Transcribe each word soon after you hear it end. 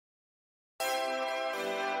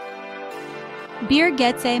Bir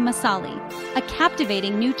Gece Masalı, a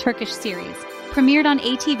captivating new Turkish series, premiered on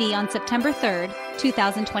ATV on September 3,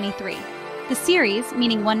 2023. The series,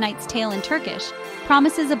 meaning One Night's Tale in Turkish,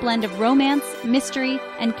 promises a blend of romance, mystery,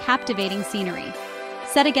 and captivating scenery.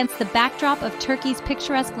 Set against the backdrop of Turkey's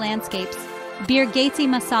picturesque landscapes, Bir Gece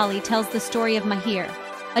Masalı tells the story of Mahir,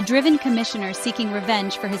 a driven commissioner seeking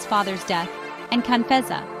revenge for his father's death, and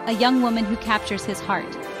Kanfeza, a young woman who captures his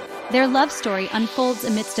heart. Their love story unfolds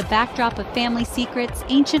amidst a backdrop of family secrets,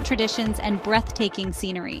 ancient traditions, and breathtaking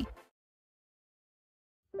scenery.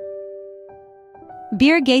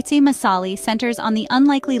 Bir Gece Masalı centers on the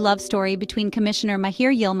unlikely love story between Commissioner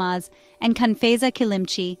Mahir Yilmaz and Kanfeza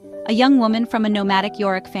Kilimci, a young woman from a nomadic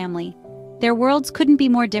Yorick family. Their worlds couldn't be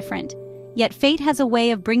more different, yet fate has a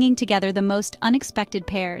way of bringing together the most unexpected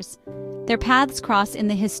pairs. Their paths cross in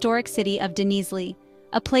the historic city of Denizli,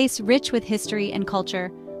 a place rich with history and culture,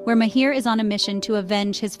 where Mahir is on a mission to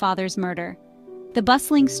avenge his father's murder. The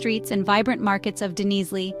bustling streets and vibrant markets of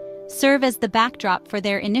Denizli serve as the backdrop for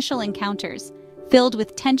their initial encounters, filled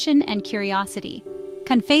with tension and curiosity.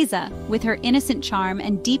 Kanfeza, with her innocent charm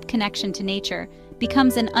and deep connection to nature,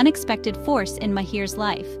 becomes an unexpected force in Mahir's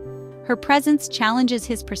life. Her presence challenges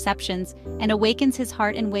his perceptions and awakens his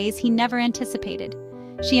heart in ways he never anticipated.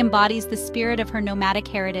 She embodies the spirit of her nomadic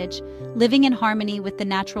heritage, living in harmony with the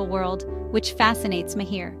natural world, which fascinates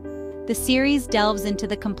Mahir. The series delves into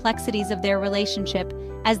the complexities of their relationship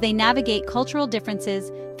as they navigate cultural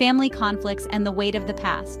differences, family conflicts, and the weight of the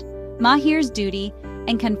past. Mahir's duty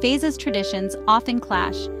and Kanfeza's traditions often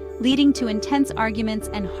clash, leading to intense arguments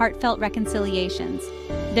and heartfelt reconciliations.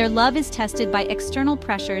 Their love is tested by external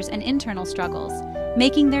pressures and internal struggles,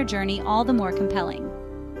 making their journey all the more compelling.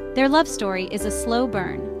 Their love story is a slow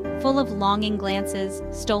burn, full of longing glances,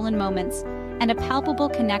 stolen moments, and a palpable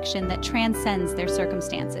connection that transcends their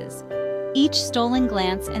circumstances. Each stolen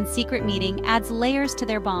glance and secret meeting adds layers to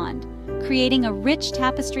their bond, creating a rich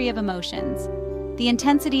tapestry of emotions. The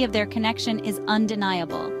intensity of their connection is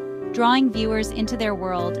undeniable, drawing viewers into their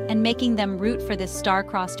world and making them root for this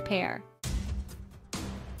star-crossed pair.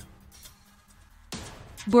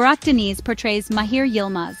 Burak Deniz portrays Mahir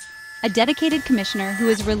Yilmaz, a dedicated commissioner who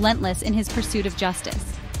is relentless in his pursuit of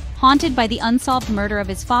justice. Haunted by the unsolved murder of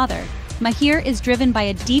his father, Mahir is driven by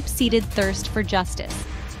a deep-seated thirst for justice.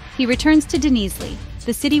 He returns to Denizli,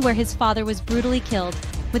 the city where his father was brutally killed,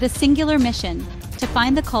 with a singular mission: to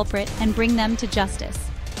find the culprit and bring them to justice.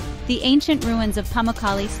 The ancient ruins of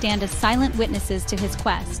Pamukkale stand as silent witnesses to his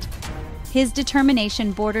quest. His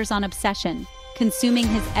determination borders on obsession, consuming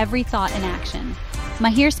his every thought and action.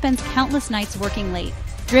 Mahir spends countless nights working late,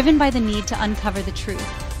 driven by the need to uncover the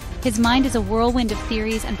truth. His mind is a whirlwind of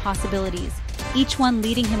theories and possibilities, each one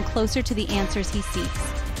leading him closer to the answers he seeks.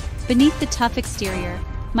 Beneath the tough exterior,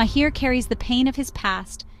 Mahir carries the pain of his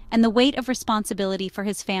past and the weight of responsibility for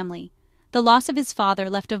his family. The loss of his father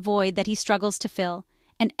left a void that he struggles to fill,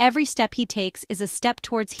 and every step he takes is a step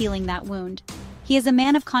towards healing that wound. He is a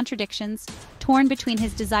man of contradictions, torn between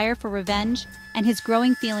his desire for revenge and his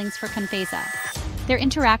growing feelings for Kanfeza. Their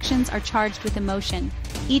interactions are charged with emotion,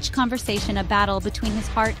 each conversation a battle between his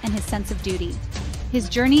heart and his sense of duty. His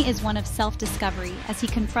journey is one of self-discovery as he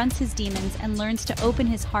confronts his demons and learns to open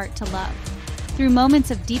his heart to love. Through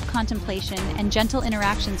moments of deep contemplation and gentle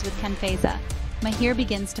interactions with Kanfeza, Mahir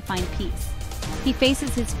begins to find peace. He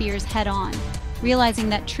faces his fears head-on, realizing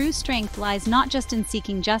that true strength lies not just in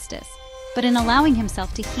seeking justice, but in allowing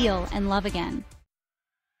himself to heal and love again.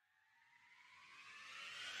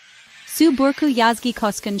 Burcu Yazgı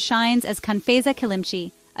Coşkun shines as Kanfeza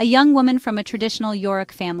Kilimci, a young woman from a traditional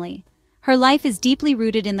Yorick family. Her life is deeply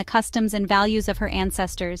rooted in the customs and values of her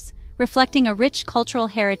ancestors, reflecting a rich cultural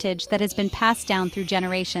heritage that has been passed down through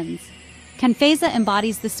generations. Kanfeza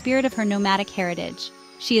embodies the spirit of her nomadic heritage.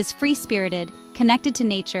 She is free-spirited, connected to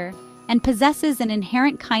nature, and possesses an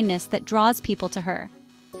inherent kindness that draws people to her.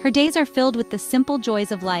 Her days are filled with the simple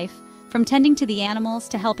joys of life, from tending to the animals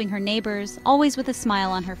to helping her neighbors, always with a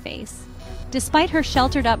smile on her face. Despite her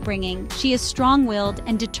sheltered upbringing, she is strong-willed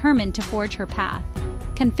and determined to forge her path.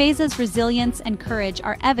 Kanfeza's resilience and courage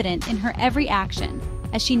are evident in her every action,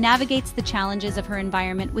 as she navigates the challenges of her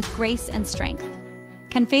environment with grace and strength.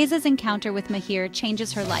 Kanfeza's encounter with Mahir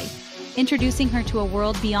changes her life, introducing her to a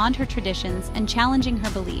world beyond her traditions and challenging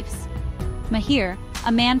her beliefs. Mahir,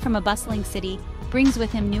 a man from a bustling city, brings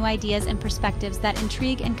with him new ideas and perspectives that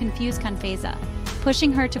intrigue and confuse Kanfeza,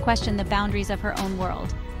 pushing her to question the boundaries of her own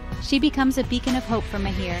world. She becomes a beacon of hope for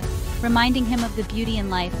Mahir, reminding him of the beauty in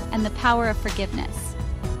life and the power of forgiveness.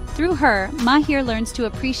 Through her, Mahir learns to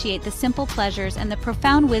appreciate the simple pleasures and the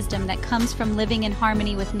profound wisdom that comes from living in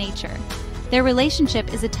harmony with nature. Their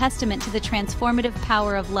relationship is a testament to the transformative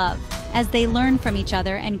power of love, as they learn from each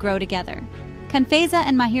other and grow together. Kanfeza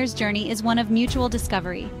and Mahir's journey is one of mutual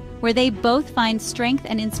discovery, where they both find strength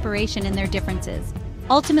and inspiration in their differences,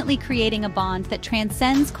 ultimately creating a bond that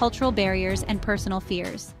transcends cultural barriers and personal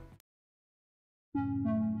fears.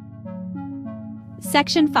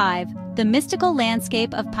 Section 5. The Mystical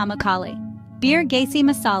Landscape of Pamukkale. Bir Gece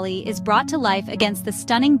Masalı is brought to life against the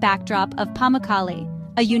stunning backdrop of Pamukkale,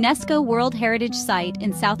 a UNESCO World Heritage Site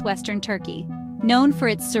in southwestern Turkey. Known for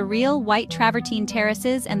its surreal white travertine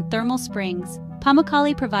terraces and thermal springs,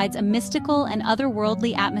 Pamukkale provides a mystical and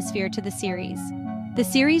otherworldly atmosphere to the series. The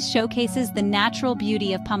series showcases the natural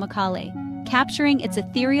beauty of Pamukkale, capturing its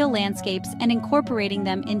ethereal landscapes and incorporating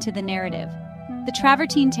them into the narrative. The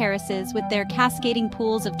travertine terraces, with their cascading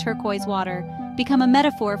pools of turquoise water, become a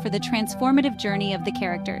metaphor for the transformative journey of the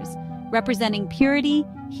characters, representing purity,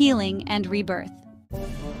 healing, and rebirth.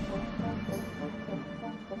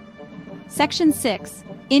 Section 6.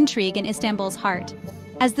 Intrigue in Istanbul's heart.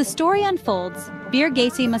 As the story unfolds, Bir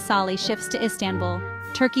Gece Masalı shifts to Istanbul,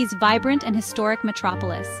 Turkey's vibrant and historic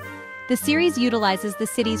metropolis. The series utilizes the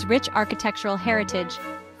city's rich architectural heritage,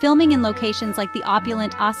 filming in locations like the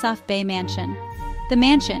opulent Asaf Bey Mansion. The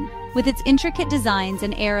mansion, with its intricate designs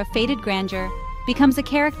and air of faded grandeur, becomes a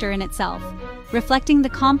character in itself, reflecting the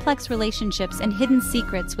complex relationships and hidden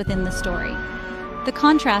secrets within the story. The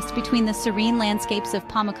contrast between the serene landscapes of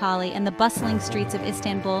Pamukkale and the bustling streets of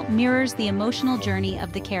Istanbul mirrors the emotional journey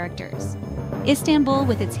of the characters. Istanbul,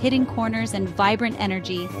 with its hidden corners and vibrant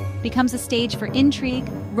energy, becomes a stage for intrigue,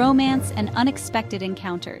 romance, and unexpected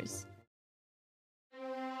encounters.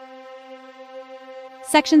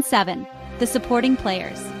 Section 7. The Supporting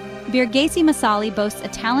Players. Bir Gece Masalı boasts a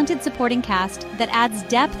talented supporting cast that adds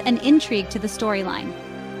depth and intrigue to the storyline.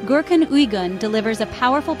 Gürkan Uygun delivers a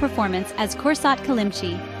powerful performance as Kursat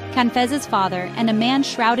Kalimci, Kanfeza's father, and a man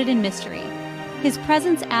shrouded in mystery. His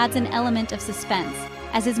presence adds an element of suspense,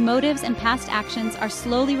 as his motives and past actions are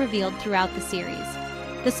slowly revealed throughout the series.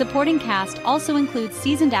 The supporting cast also includes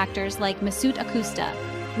seasoned actors like Mesut Akusta,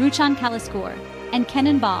 Ruçhan Kaliskur, and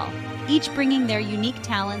Kenan Bal, each bringing their unique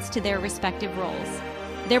talents to their respective roles.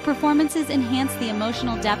 Their performances enhance the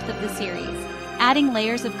emotional depth of the series, adding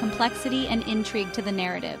layers of complexity and intrigue to the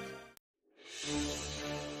narrative.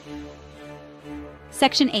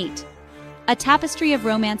 Section 8. A Tapestry of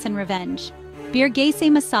Romance and Revenge. Bir Gece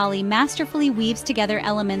Masalı masterfully weaves together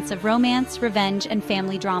elements of romance, revenge, and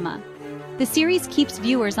family drama. The series keeps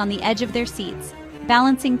viewers on the edge of their seats,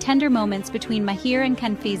 balancing tender moments between Mahir and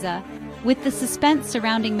Kanfeza, with the suspense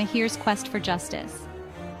surrounding Mahir's quest for justice.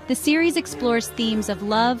 The series explores themes of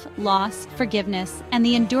love, loss, forgiveness, and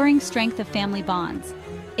the enduring strength of family bonds.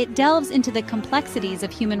 It delves into the complexities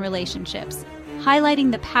of human relationships,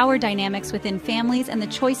 highlighting the power dynamics within families and the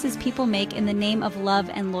choices people make in the name of love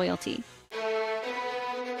and loyalty.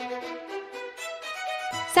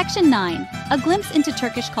 Section 9. A Glimpse into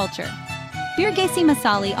Turkish Culture. Bir Gece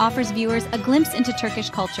Masalı offers viewers a glimpse into Turkish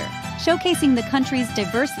culture, showcasing the country's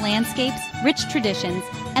diverse landscapes, rich traditions,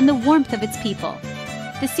 and the warmth of its people.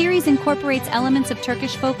 The series incorporates elements of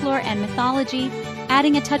Turkish folklore and mythology,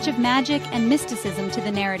 adding a touch of magic and mysticism to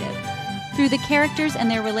the narrative. Through the characters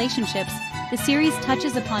and their relationships, the series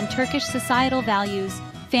touches upon Turkish societal values,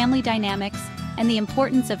 family dynamics, and the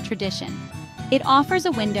importance of tradition. It offers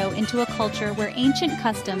a window into a culture where ancient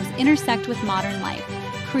customs intersect with modern life,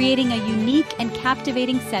 creating a unique and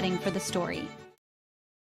captivating setting for the story.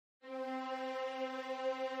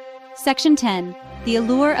 Section 10. The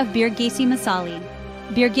Allure of Bir Gece Masalı.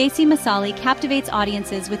 Bir Gece Masalı captivates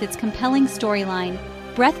audiences with its compelling storyline,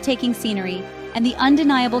 breathtaking scenery, and the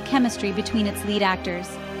undeniable chemistry between its lead actors.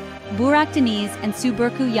 Burak Deniz and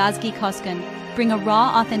Burcu Yazgı Coşkun bring a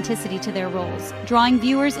raw authenticity to their roles, drawing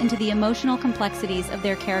viewers into the emotional complexities of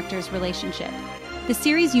their characters' relationship. The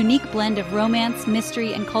series' unique blend of romance,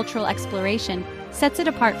 mystery, and cultural exploration sets it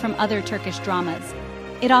apart from other Turkish dramas.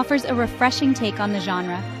 It offers a refreshing take on the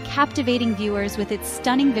genre, captivating viewers with its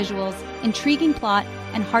stunning visuals, intriguing plot,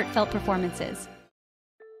 and heartfelt performances.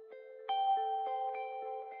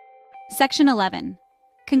 Section 11.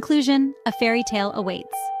 Conclusion: A Fairy Tale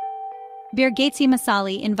Awaits. Bir Gece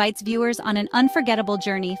Masalı invites viewers on an unforgettable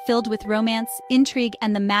journey filled with romance, intrigue,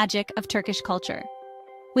 and the magic of Turkish culture.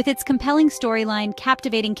 With its compelling storyline,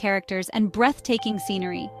 captivating characters, and breathtaking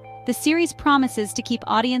scenery, the series promises to keep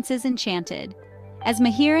audiences enchanted. As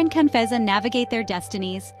Mahir and Kanfeza navigate their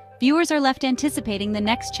destinies, viewers are left anticipating the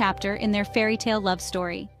next chapter in their fairy tale love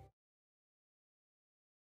story.